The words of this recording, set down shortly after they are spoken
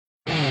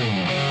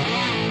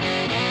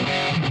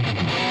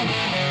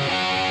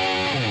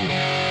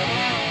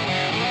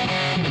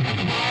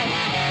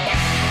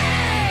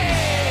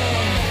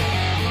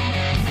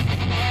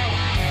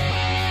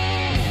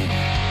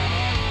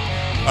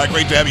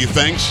Great to have you.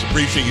 Thanks.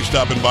 Appreciate you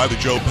stopping by the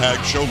Joe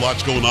Pags Show.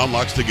 Lots going on,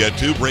 lots to get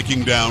to.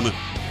 Breaking down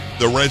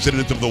the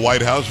resident of the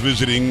White House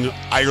visiting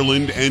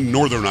Ireland and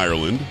Northern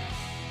Ireland,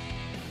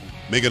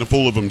 making a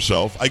fool of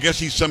himself. I guess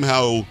he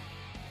somehow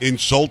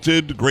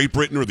insulted Great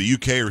Britain or the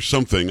UK or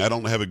something. I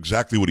don't have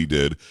exactly what he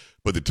did,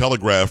 but the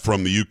Telegraph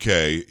from the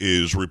UK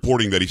is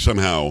reporting that he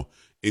somehow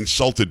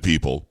insulted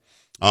people.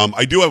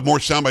 I do have more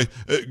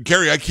soundbite.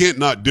 Carrie, I can't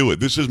not do it.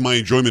 This is my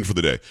enjoyment for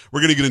the day.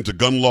 We're going to get into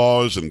gun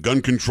laws and gun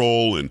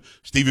control, and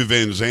Stevie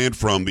Van Zandt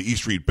from the E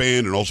Street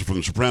Band and also from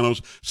The Sopranos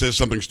says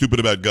something stupid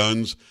about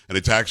guns and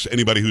attacks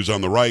anybody who's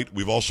on the right.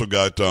 We've also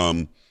got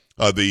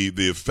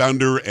the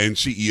founder and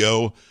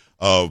CEO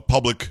of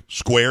Public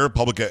Square,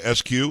 Public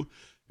SQ.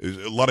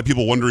 A lot of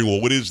people wondering, well,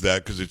 what is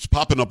that? Because it's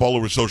popping up all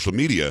over social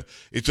media.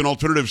 It's an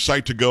alternative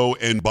site to go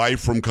and buy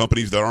from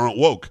companies that aren't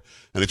woke,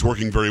 and it's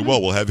working very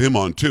well. We'll have him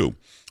on, too.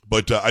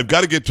 But I've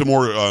got to get to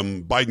more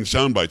Biden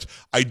sound bites.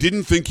 I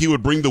didn't think he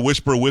would bring the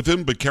whisper with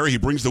him, but Carrie, he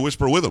brings the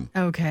whisper with him.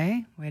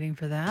 Okay, waiting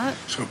for that.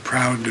 So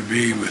proud to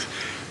be with,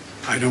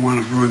 I don't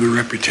want to ruin the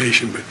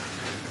reputation, but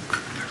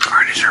the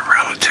Carneys are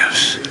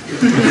relatives.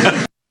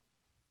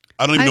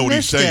 I don't even know what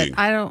he's saying.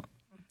 I don't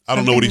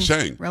know what he's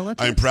saying.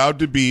 Relatives? I'm proud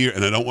to be here,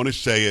 and I don't want to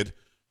say it,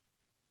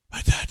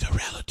 but the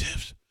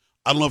relatives.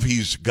 I don't know if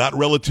he's got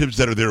relatives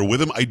that are there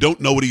with him. I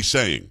don't know what he's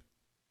saying.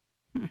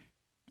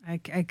 I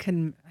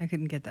couldn't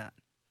get that.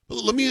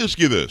 Let me ask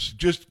you this.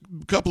 Just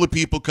a couple of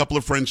people, couple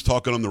of friends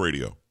talking on the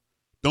radio.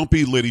 Don't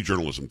be lady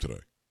journalism today.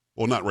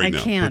 Well, not right now.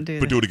 I can't do that.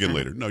 But do it again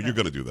later. No, you're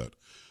going to do that.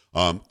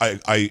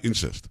 I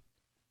insist.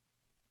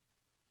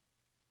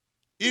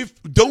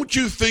 Don't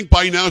you think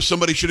by now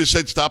somebody should have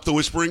said stop the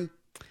whispering?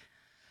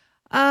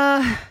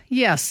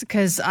 Yes,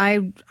 because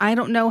I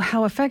don't know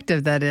how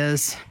effective that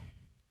is.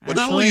 Well,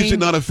 not only is it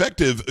not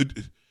effective,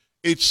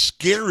 it's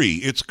scary,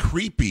 it's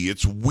creepy,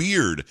 it's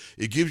weird.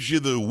 It gives you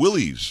the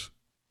willies.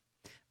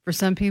 For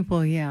some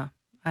people, yeah.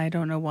 I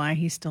don't know why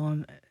he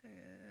still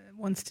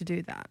wants to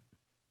do that.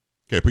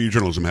 Okay, put your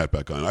journalism hat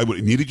back on. I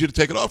needed you to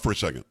take it off for a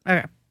second.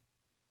 Okay.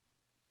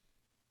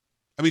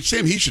 I mean,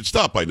 Sam, he should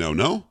stop by now,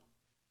 no?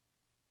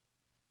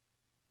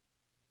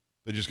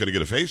 They just got to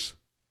get a face?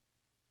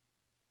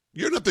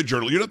 You're not the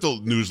you're not the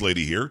news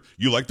lady here.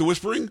 You like the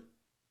whispering?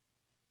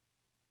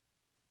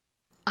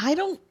 I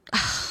don't...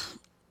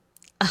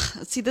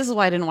 See, this is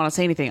why I didn't want to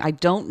say anything. I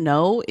don't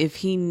know if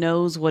he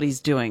knows what he's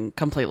doing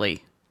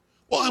completely.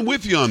 Well, I'm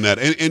with you on that,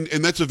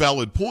 and that's a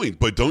valid point.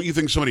 But don't you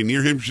think somebody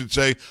near him should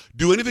say,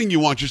 do anything you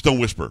want, just don't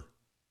whisper?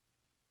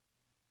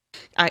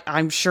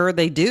 I'm sure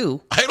they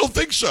do. I don't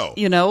think so.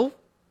 You know?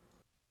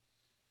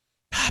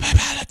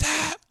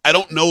 I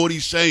don't know what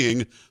he's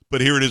saying, but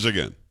here it is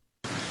again.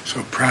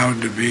 So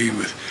proud to be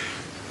with,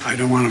 I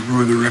don't want to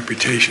ruin the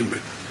reputation, but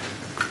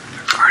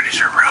the Carneys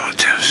are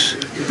relatives.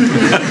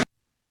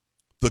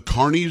 The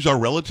Carneys are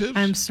relatives?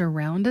 I'm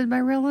surrounded by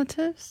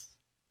relatives?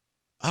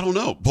 I don't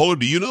know. Paula,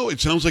 do you know? It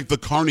sounds like the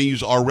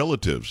Carneys are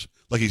relatives.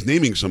 Like he's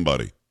naming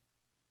somebody.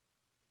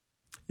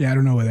 Yeah, I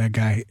don't know what that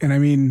guy. And I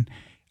mean,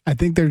 I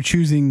think they're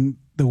choosing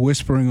the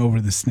whispering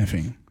over the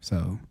sniffing.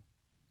 So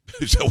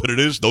is that what it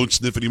is? Don't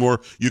sniff anymore.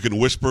 You can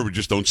whisper, but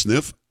just don't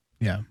sniff?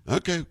 Yeah.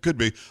 Okay, could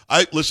be.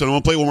 Listen, I'm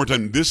going to play it one more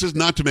time. This is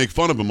not to make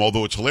fun of him,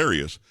 although it's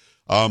hilarious.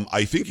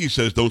 I think he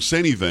says don't say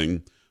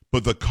anything,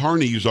 but the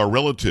Carneys are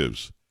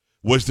relatives.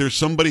 Was there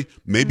somebody,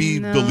 maybe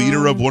No. the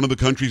leader of one of the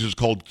countries is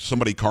called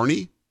somebody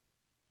Carney?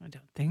 I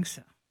don't think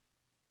so.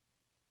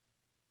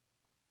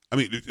 I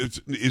mean,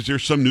 is there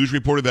some news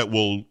reporter that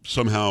will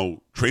somehow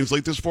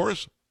translate this for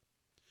us?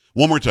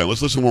 One more time.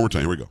 Let's listen one more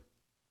time. Here we go.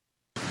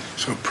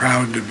 So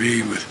proud to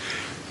be with,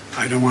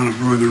 I don't want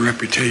to ruin the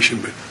reputation,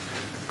 but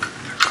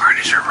the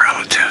Carneys are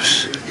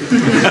relatives.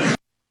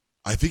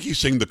 I think he's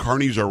saying the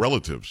Carneys are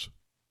relatives.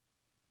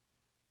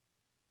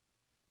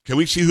 Can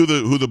we see who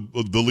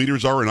the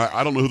leaders are? And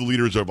I don't know who the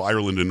leaders are of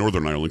Ireland and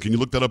Northern Ireland. Can you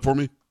look that up for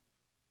me?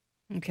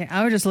 Okay,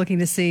 I was just looking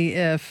to see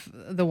if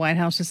the White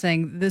House is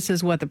saying this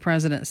is what the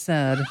president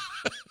said.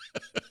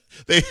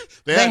 they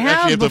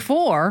have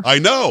before. I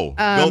know.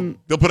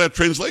 They'll put out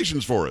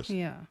translations for us.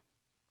 Yeah.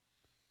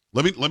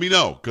 Let me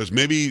know, because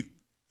maybe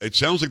it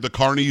sounds like the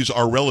Carneys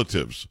are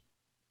relatives.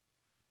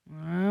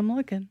 I'm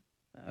looking.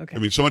 Okay. I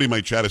mean, somebody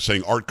might chat as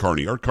saying Art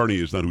Carney. Art Carney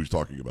is not who he's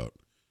talking about.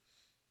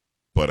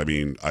 But I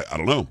mean, I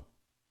don't know.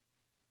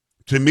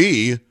 To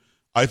me,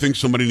 I think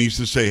somebody needs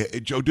to say, hey,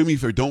 Joe, do me a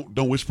favor,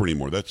 don't whisper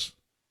anymore.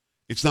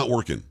 It's not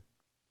working.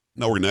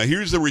 Now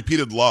here's the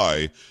repeated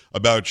lie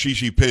about Xi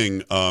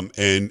Jinping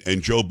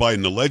and Joe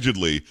Biden.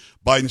 Allegedly,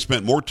 Biden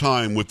spent more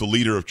time with the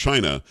leader of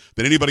China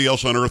than anybody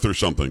else on earth or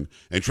something,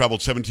 and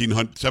traveled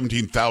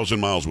 17,000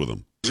 miles with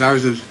him. As I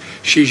was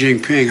with Xi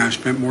Jinping, I've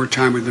spent more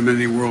time with him than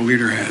any world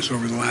leader has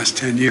over the last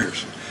 10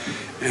 years.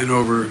 And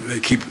they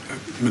keep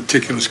a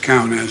meticulous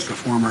count, as the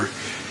former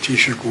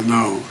Taoiseach will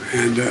know.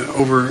 And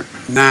over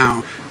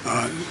now,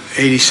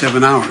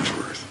 87 hours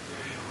worth.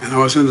 And I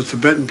was in the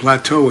Tibetan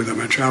Plateau with him.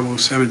 I traveled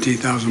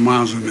 17,000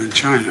 miles with him in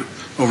China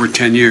over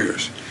 10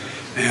 years.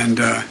 And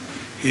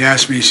he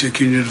asked me, he said,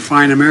 can you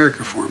define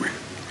America for me?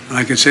 And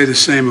I can say the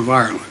same of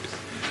Ireland.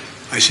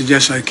 I said,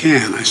 yes, I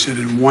can. I said,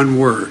 in one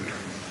word,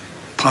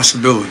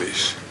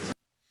 possibilities.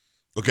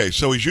 Okay,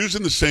 so he's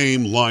using the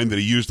same line that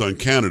he used on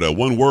Canada,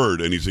 one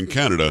word, and he's in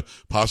Canada,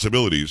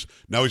 possibilities.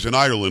 Now he's in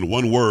Ireland,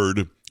 one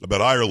word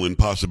about Ireland,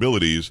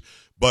 possibilities.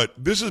 But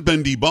this has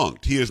been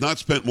debunked. He has not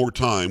spent more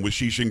time with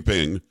Xi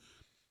Jinping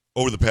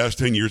over the past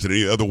 10 years than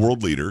any other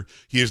world leader.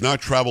 He has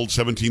not traveled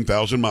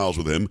 17,000 miles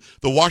with him.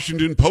 The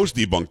Washington Post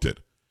debunked it.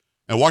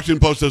 And Washington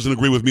Post doesn't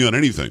agree with me on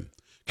anything.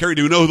 Carrie,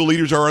 do you know who the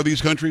leaders are of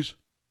these countries?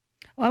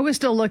 Well, I was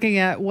still looking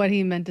at what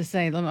he meant to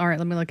say. All right,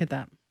 let me look at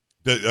that.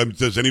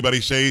 Does anybody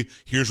say,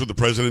 here's what the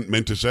president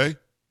meant to say?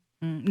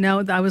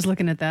 No, I was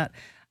looking at that.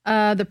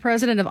 The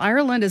president of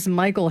Ireland is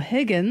Michael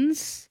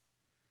Higgins.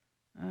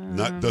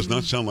 Does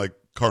not sound like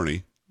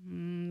Carney.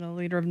 The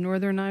leader of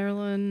Northern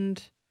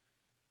Ireland,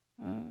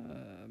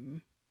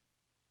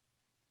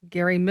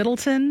 Gary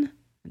Middleton,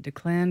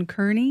 Declan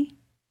Kearney.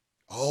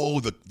 Oh,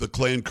 the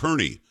Clan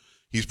Kearney.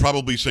 He's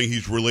probably saying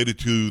he's related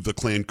to the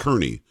Clan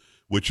Kearney,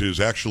 which is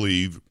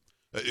actually...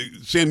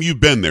 Sam, you've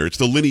been there. It's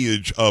the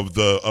lineage of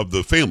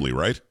the family,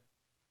 right?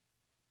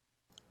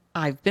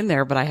 I've been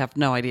there, but I have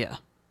no idea.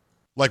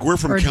 Like we're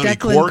from or County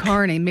Declan Cork.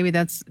 Kearney. Maybe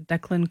that's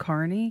Declan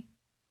Kearney.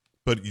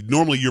 But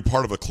normally you're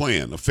part of a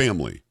clan, a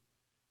family.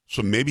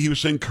 So maybe he was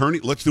saying Kearney.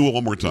 Let's do it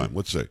one more time.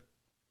 Let's see.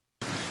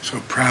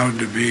 So proud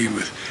to be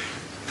with,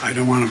 I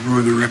don't want to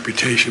ruin the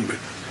reputation, but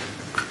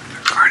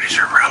the Kearneys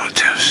are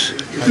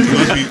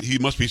relatives. He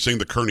must be saying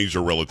the Kearneys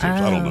are relatives.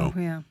 I don't know.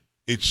 Yeah.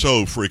 It's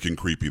so freaking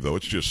creepy, though.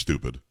 It's just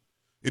stupid.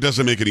 It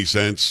doesn't make any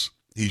sense.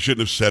 He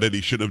shouldn't have said it.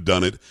 He shouldn't have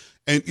done it.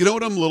 And you know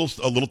what I'm a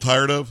little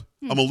tired of?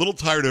 I'm a little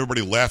tired of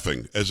everybody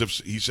laughing as if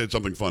he said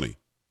something funny.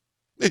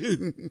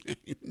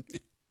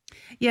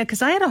 Yeah,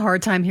 because I had a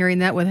hard time hearing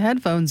that with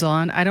headphones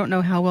on. I don't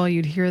know how well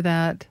you'd hear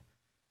that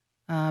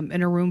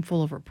in a room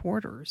full of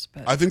reporters.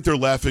 But I think they're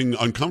laughing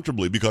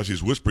uncomfortably because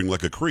he's whispering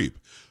like a creep.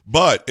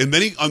 And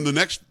then he on the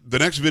next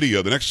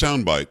video, the next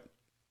soundbite,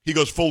 he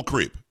goes full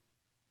creep.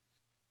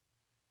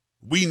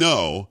 We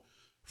know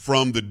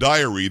from the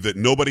diary that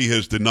nobody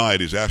has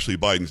denied is Ashley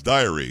Biden's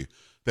diary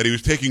that he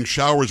was taking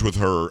showers with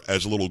her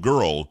as a little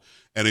girl,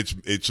 and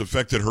it's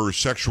affected her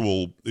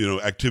sexual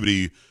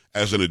activity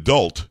as an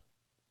adult.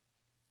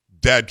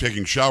 Dad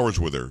taking showers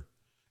with her.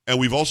 And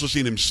we've also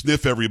seen him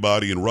sniff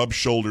everybody and rub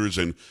shoulders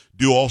and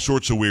do all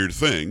sorts of weird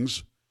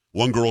things.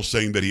 One girl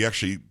saying that he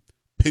actually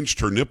pinched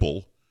her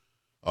nipple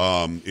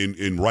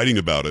in writing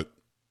about it.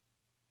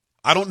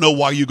 I don't know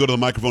why you go to the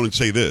microphone and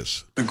say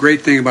this. The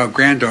great thing about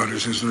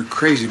granddaughters is they're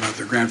crazy about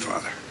their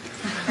grandfather.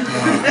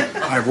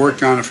 I've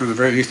worked on it from the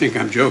very, you think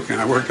I'm joking,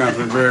 I worked on it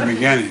from the very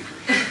beginning.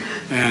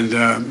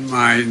 And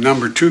my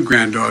number 2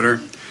 granddaughter,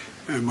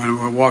 and when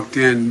I walked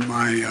in,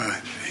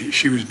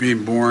 she was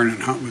being born and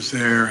Hunt was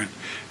there, and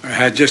I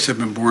had just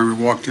been born.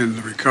 We walked in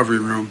the recovery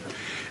room,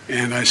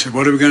 and I said,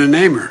 what are we going to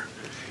name her?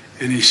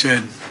 And he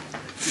said,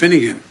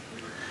 Finnegan.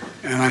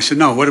 And I said,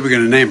 no, what are we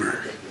going to name her?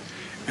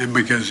 And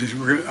because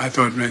I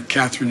thought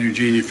Catherine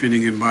Eugenia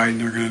Finnegan Biden,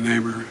 they're going to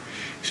name her.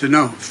 He said,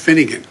 no,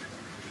 Finnegan.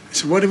 I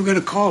said, what are we going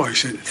to call her? He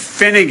said,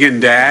 Finnegan,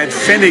 Dad,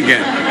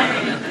 Finnegan.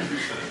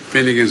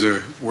 Finnegan's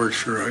works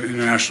for an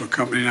international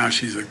company now.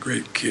 She's a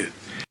great kid.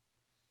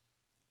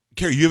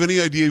 Carrie, you have any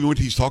idea what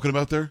he's talking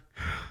about there?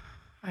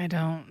 I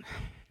don't.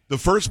 The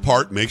first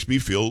part makes me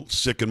feel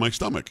sick in my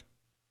stomach.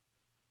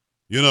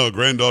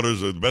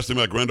 Granddaughters, the best thing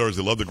about granddaughters,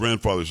 they love the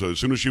grandfather. So as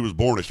soon as she was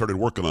born, I started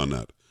working on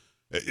that.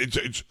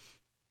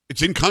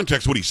 It's in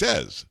context what he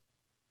says.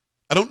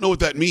 I don't know what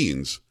that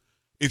means.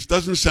 It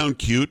doesn't sound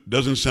cute,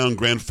 doesn't sound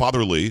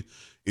grandfatherly.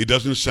 It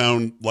doesn't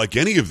sound like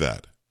any of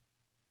that.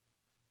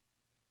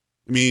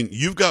 I mean,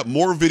 you've got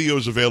more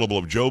videos available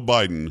of Joe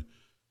Biden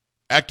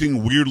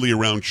acting weirdly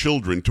around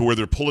children to where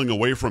they're pulling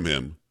away from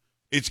him.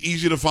 It's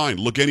easy to find.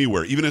 Look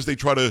anywhere. Even as they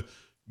try to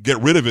get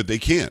rid of it, they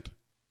can't.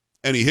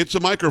 And he hits a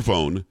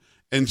microphone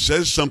and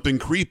says something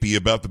creepy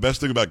about the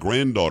best thing about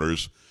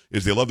granddaughters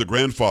is they love the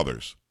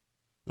grandfathers.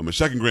 And my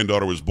second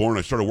granddaughter was born.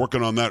 I started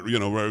working on that,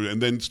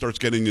 and then starts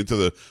getting into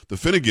the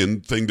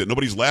Finnegan thing that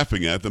nobody's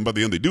laughing at. Then by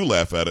the end, they do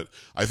laugh at it.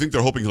 I think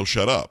they're hoping he'll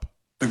shut up.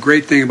 The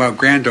great thing about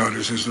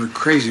granddaughters is they're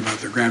crazy about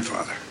their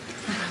grandfather.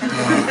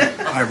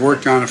 I've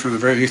worked on it from the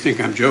very, you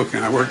think I'm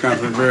joking, I worked on it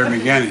from the very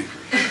beginning.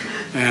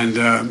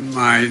 And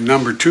my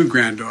number 2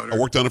 granddaughter. I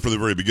worked on it from the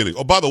very beginning.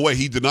 Oh, by the way,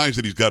 he denies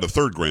that he's got a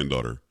third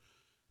granddaughter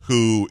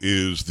who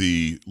is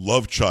the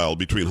love child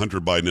between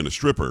Hunter Biden and a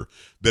stripper.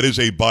 That is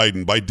a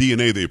Biden. By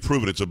DNA, they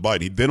prove it. It's a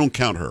Biden. They don't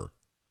count her.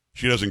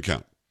 She doesn't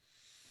count.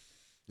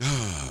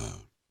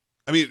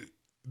 I mean,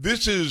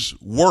 this is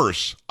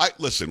worse.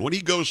 Listen, when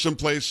he goes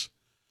someplace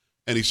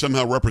and he's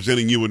somehow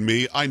representing you and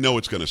me, I know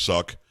it's going to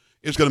suck.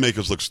 It's going to make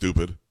us look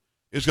stupid.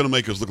 It's going to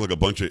make us look like a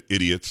bunch of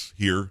idiots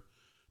here.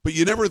 But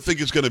you never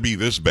think it's going to be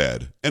this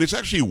bad. And it's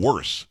actually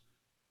worse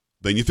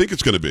than you think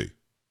it's going to be.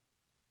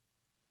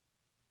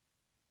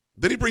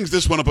 Then he brings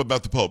this one up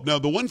about the Pope. Now,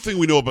 the one thing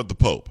we know about the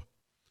Pope,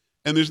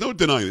 and there's no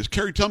denying this.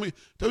 Carrie, tell me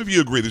if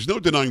you agree. There's no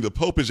denying the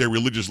Pope is a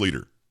religious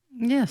leader.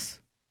 Yes.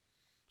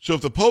 So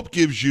if the Pope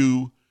gives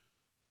you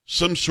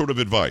some sort of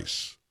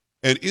advice,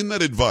 and in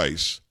that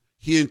advice,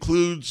 he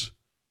includes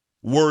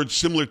words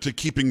similar to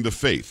keeping the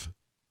faith.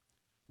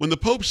 When the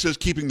Pope says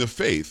keeping the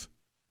faith,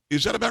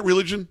 is that about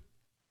religion?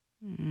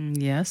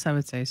 Yes, I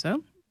would say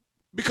so.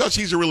 Because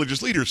he's a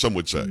religious leader, some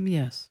would say.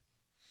 Yes.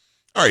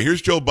 All right,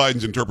 here's Joe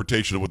Biden's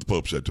interpretation of what the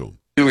Pope said to him.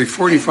 Nearly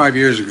 45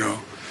 years ago,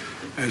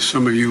 as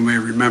some of you may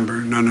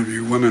remember, none of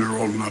you women are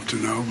old enough to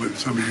know, but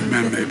some of you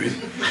men maybe.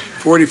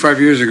 45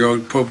 years ago,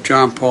 Pope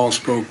John Paul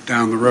spoke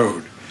down the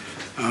road,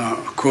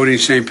 quoting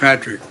St.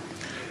 Patrick.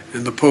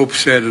 And the Pope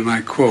said, and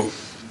I quote,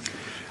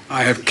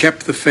 "I have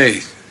kept the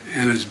faith,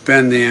 and it's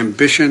been the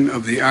ambition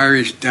of the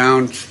Irish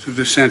down through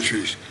the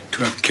centuries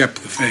to have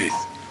kept the faith."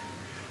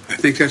 I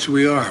think that's what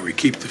we are. We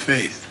keep the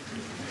faith.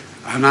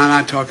 I'm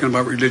not talking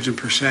about religion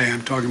per se.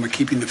 I'm talking about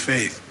keeping the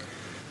faith.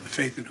 The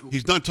faith in who?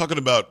 He's not talking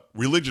about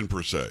religion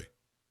per se.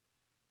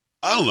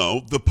 I don't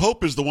know. The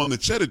Pope is the one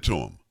that said it to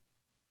him.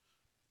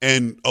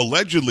 And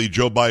allegedly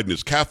Joe Biden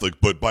is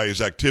Catholic, but by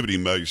his activity,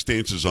 by his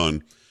stances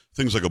on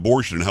things like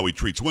abortion and how he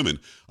treats women,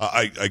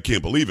 I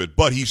can't believe it.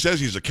 But he says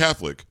he's a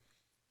Catholic.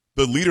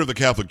 The leader of the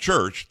Catholic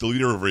Church, the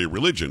leader of a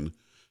religion,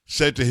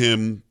 said to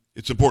him,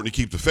 it's important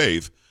to keep the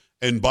faith.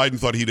 And Biden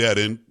thought he'd add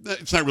in,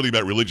 it's not really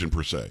about religion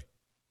per se.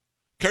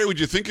 Carrie, would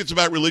you think it's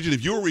about religion?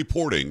 If you were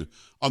reporting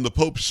on the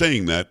Pope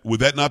saying that,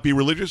 would that not be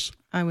religious?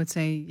 I would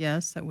say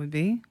yes, that would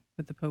be,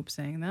 with the Pope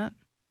saying that.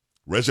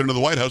 Resident of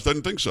the White House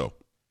doesn't think so.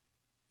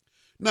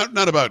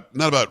 Not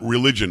about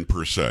religion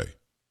per se.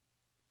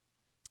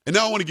 And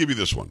now I want to give you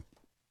this one.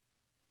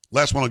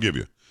 Last one I'll give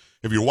you.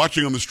 If you're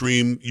watching on the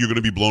stream, you're going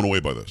to be blown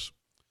away by this.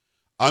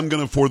 I'm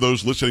going to, for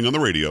those listening on the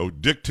radio,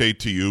 dictate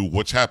to you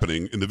what's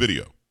happening in the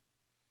video.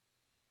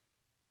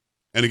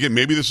 And again,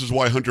 maybe this is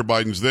why Hunter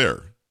Biden's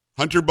there.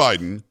 Hunter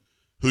Biden,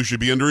 who should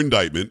be under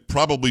indictment,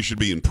 probably should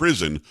be in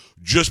prison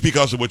just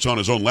because of what's on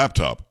his own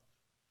laptop,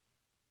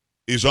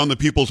 is on the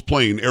People's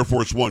Plane, Air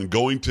Force One,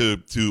 going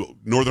to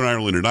Northern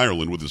Ireland and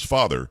Ireland with his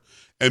father.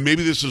 And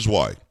maybe this is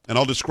why. And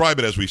I'll describe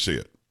it as we see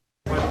it.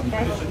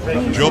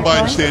 Joe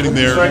Biden standing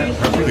there.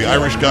 The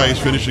Irish guy is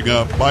finishing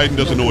up. Biden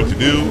doesn't know what to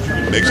do.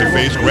 Makes a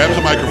face, grabs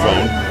a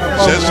microphone,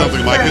 says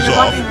something like is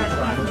off.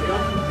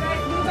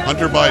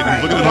 Hunter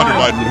Biden, looking at Hunter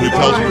Biden, who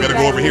tells him, "You got to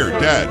go over here,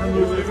 Dad.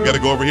 You got to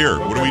go over here.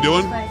 What are we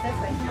doing?"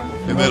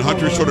 And then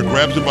Hunter sort of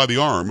grabs him by the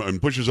arm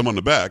and pushes him on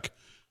the back,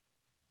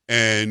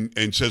 and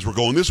says, "We're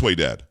going this way,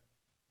 Dad."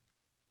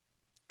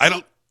 I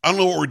don't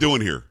know what we're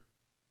doing here.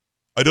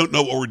 I don't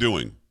know what we're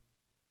doing.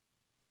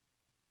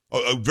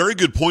 A very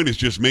good point is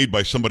just made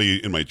by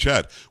somebody in my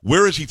chat.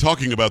 Where is he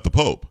talking about the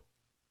Pope?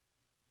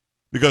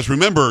 Because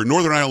remember,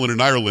 Northern Ireland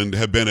and Ireland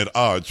have been at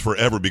odds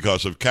forever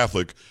because of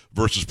Catholic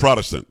versus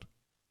Protestant.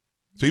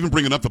 So even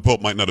bringing up the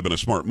Pope might not have been a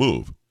smart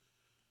move.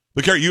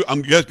 But Carrie,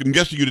 I'm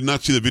guessing you did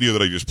not see the video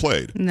that I just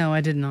played. No,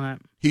 I did not.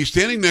 He's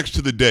standing next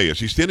to the dais.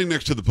 He's standing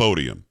next to the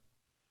podium.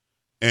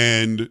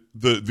 And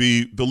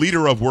the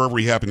leader of wherever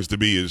he happens to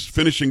be is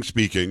finishing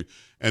speaking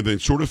and then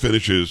sort of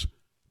finishes.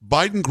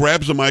 Biden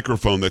grabs a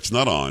microphone that's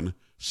not on,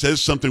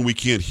 says something we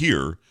can't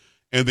hear,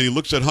 and then he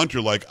looks at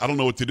Hunter like, I don't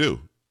know what to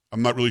do.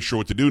 I'm not really sure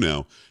what to do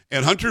now.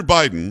 And Hunter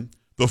Biden,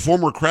 the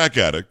former crack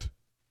addict,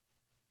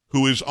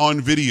 who is on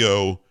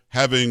video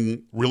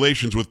having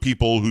relations with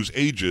people whose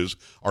ages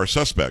are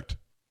suspect,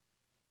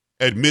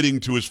 admitting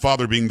to his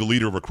father being the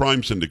leader of a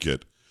crime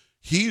syndicate,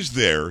 he's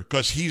there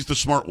because he's the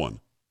smart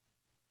one.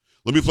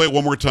 Let me play it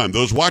one more time.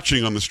 Those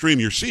watching on the stream,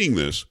 you're seeing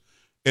this,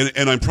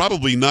 and I'm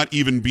probably not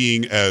even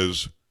being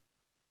as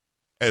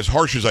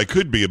harsh as I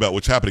could be about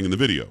what's happening in the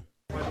video.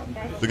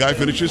 The guy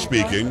finishes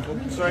speaking.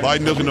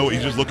 Biden doesn't know.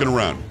 He's just looking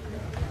around.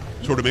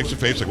 Sort of makes a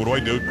face like, what do I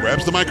do?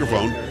 Grabs the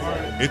microphone.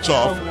 It's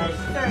off.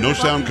 No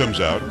sound comes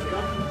out.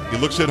 He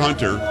looks at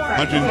Hunter.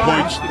 Hunter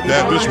points,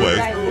 Dad, this way.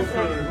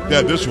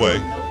 Dad, this way.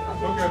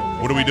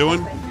 What are we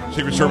doing?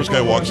 Secret Service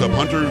guy walks up.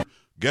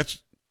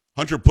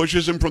 Hunter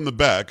pushes him from the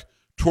back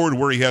toward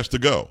where he has to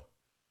go.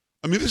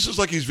 I mean, this is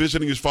like he's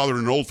visiting his father in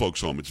an old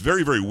folks' home. It's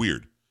very, very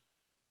weird.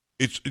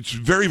 It's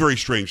very, very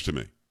strange to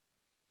me.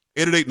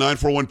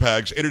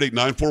 888-941-PAGS,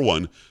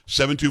 888-941-7247,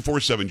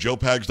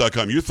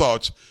 joepags.com. Your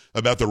thoughts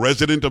about the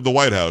resident of the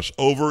White House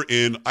over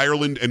in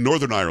Ireland and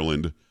Northern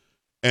Ireland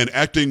and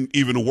acting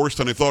even worse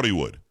than I thought he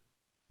would.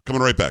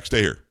 Coming right back.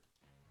 Stay here.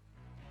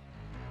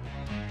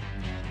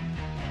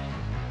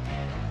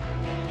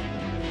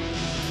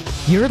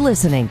 You're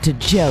listening to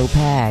Joe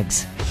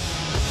Pags.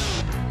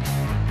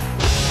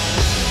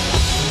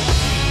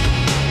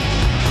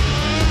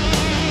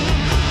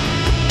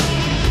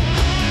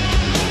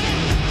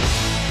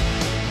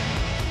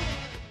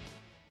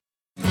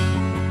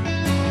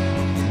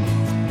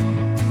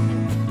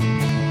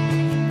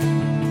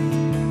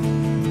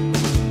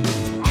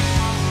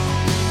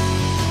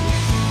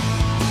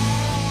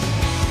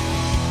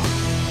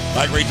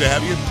 Hi, great to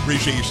have you.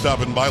 Appreciate you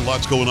stopping by.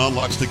 Lots going on,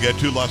 lots to get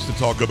to, lots to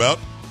talk about.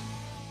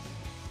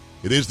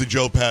 It is the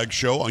Joe Pags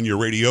Show on your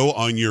radio,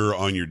 on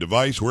your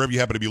device, wherever you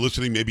happen to be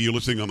listening. Maybe you're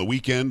listening on the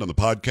weekend, on the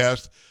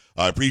podcast.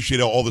 I appreciate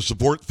all the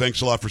support.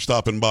 Thanks a lot for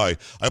stopping by.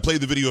 I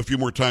played the video a few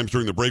more times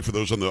during the break for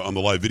those on the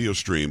live video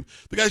stream.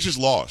 The guy's just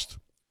lost.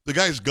 The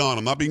guy's gone.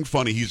 I'm not being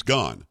funny. He's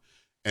gone.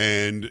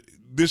 And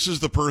this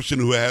is the person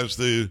who has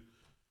the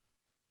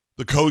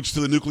the codes to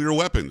the nuclear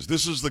weapons.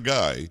 This is the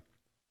guy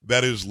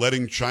that is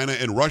letting China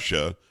and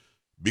Russia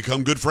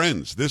become good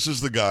friends. This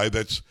is the guy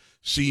that's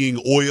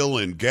seeing oil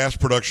and gas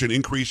production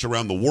increase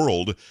around the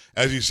world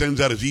as he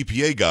sends out his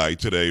EPA guy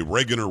today,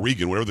 Reagan or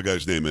Regan, whatever the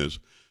guy's name is,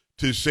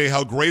 to say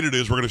how great it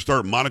is we're going to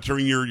start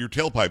monitoring your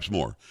tailpipes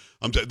more.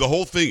 The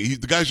whole thing,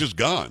 the guy's just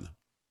gone.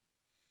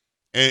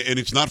 And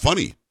it's not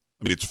funny.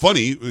 I mean, it's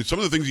funny. Some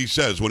of the things he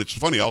says, when it's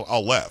funny,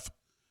 I'll laugh.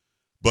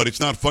 But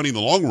it's not funny in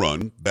the long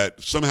run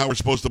that somehow we're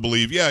supposed to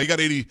believe, yeah, he got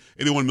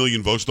 81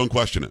 million votes. Don't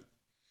question it.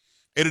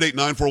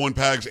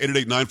 888-941-PAGS,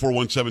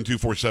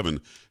 888-941-7247,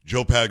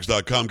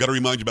 joepags.com. Got to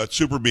remind you about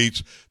Super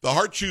Beets. The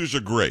heart chews are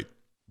great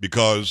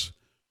because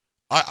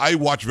I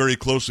watch very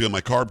closely on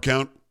my carb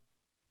count,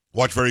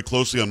 watch very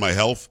closely on my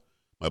health,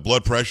 my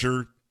blood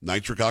pressure,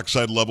 nitric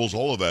oxide levels,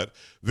 all of that.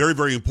 Very,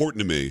 very important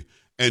to me.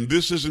 And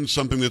this isn't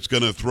something that's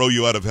going to throw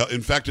you out of health.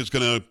 In fact, it's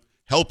going to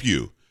help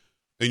you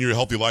in your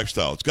healthy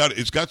lifestyle.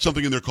 It's got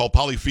something in there called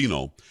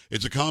polyphenol.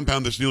 It's a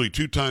compound that's nearly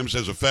 2 times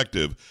as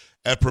effective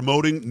at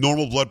promoting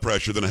normal blood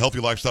pressure than a healthy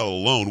lifestyle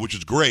alone, which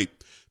is great.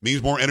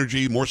 Means more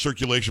energy, more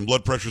circulation,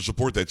 blood pressure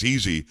support. That's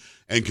easy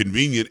and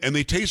convenient. And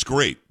they taste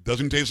great.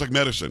 Doesn't taste like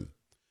medicine.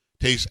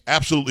 Tastes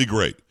absolutely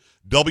great.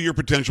 Double your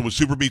potential with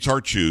Super Beets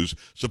Heart Chews.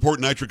 Support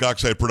nitric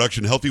oxide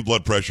production, healthy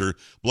blood pressure,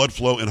 blood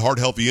flow, and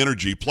heart-healthy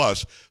energy.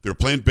 Plus, they're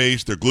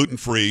plant-based, they're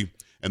gluten-free,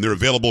 and they're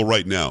available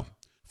right now.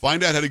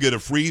 Find out how to get a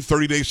free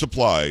 30-day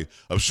supply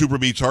of Super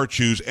Beets Heart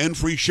Chews and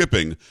free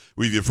shipping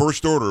with your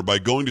first order by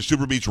going to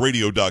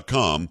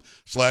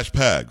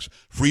superbeetsradio.com/PAGS.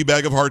 Free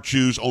bag of heart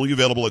chews only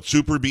available at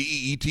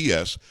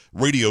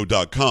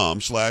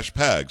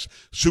superbeetsradio.com/PAGS.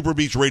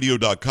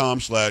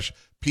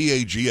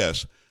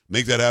 superbeetsradio.com/PAGS.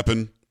 Make that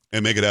happen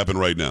and make it happen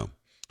right now.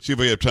 See if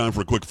we have time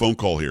for a quick phone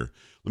call here.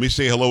 Let me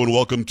say hello and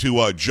welcome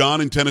to John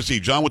in Tennessee.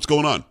 John, what's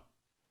going on?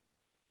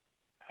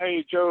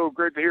 Hey, Joe.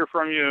 Great to hear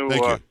from you.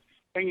 Thank you.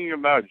 Thinking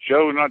about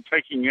Joe not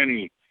taking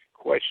any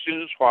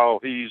questions while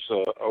he's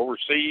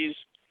overseas.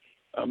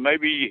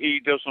 Maybe he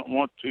doesn't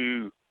want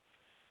to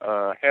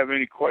have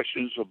any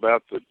questions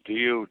about the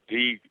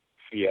DOD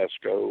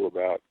fiasco,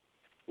 about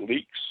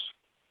leaks,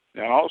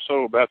 and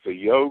also about the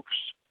yolks.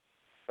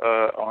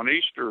 On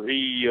Easter,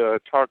 he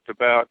talked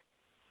about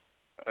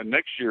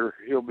next year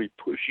he'll be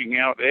pushing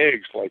out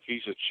eggs like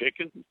he's a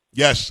chicken.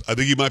 Yes, I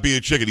think he might be a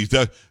chicken. He's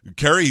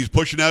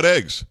pushing out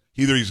eggs.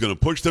 Either he's going to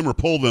push them or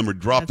pull them or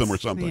drop them or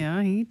something.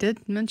 Yeah, he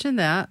did mention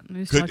that. He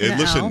was talking to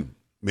listen, Al.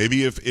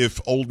 maybe if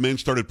old men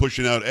started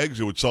pushing out eggs,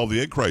 it would solve the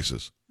egg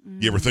crisis.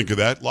 You ever think of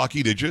that,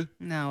 Lockie, did you?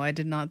 No, I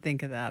did not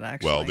think of that,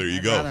 actually. Well, there you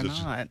I'd go. rather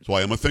not. That's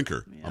why I'm a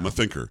thinker. Yeah. I'm a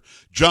thinker.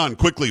 John,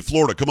 quickly,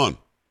 Florida, come on.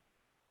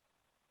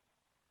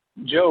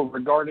 Joe,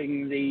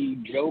 regarding the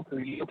joke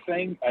or yoke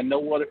thing, I know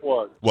what it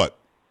was. What?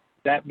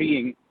 That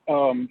being,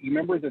 you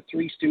remember the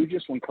Three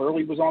Stooges when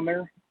Curly was on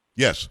there?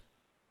 Yes.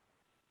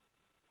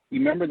 You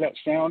remember that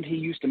sound he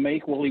used to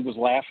make while he was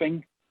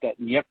laughing? That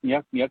yep,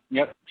 yep, yep,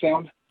 yep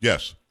sound?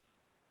 Yes.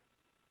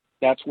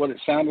 That's what it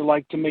sounded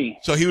like to me.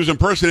 So he was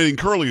impersonating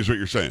Curly is what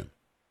you're saying.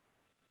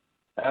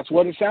 That's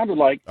what it sounded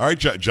like. All right,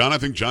 John, I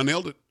think John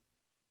nailed it.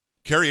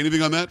 Carrie,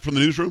 anything on that from the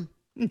newsroom?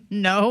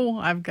 No,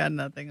 I've got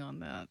nothing on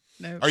that.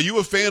 No. Are you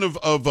a fan of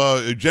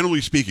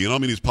generally speaking, I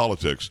don't mean his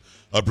politics,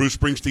 Bruce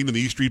Springsteen and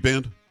the E Street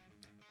Band?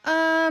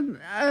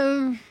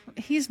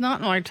 He's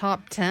not in my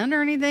top 10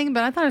 or anything,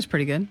 but I thought it was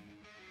pretty good.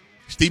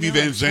 Stevie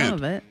Van some of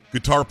Zandt, it.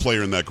 guitar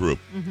player in that group.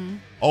 Mm-hmm.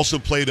 Also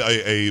played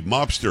a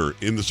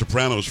mobster in The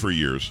Sopranos for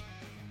years.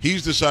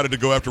 He's decided to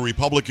go after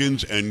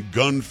Republicans and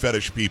gun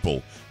fetish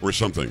people or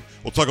something.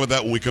 We'll talk about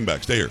that when we come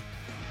back. Stay here.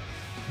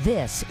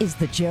 This is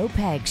the Joe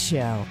Pags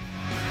Show.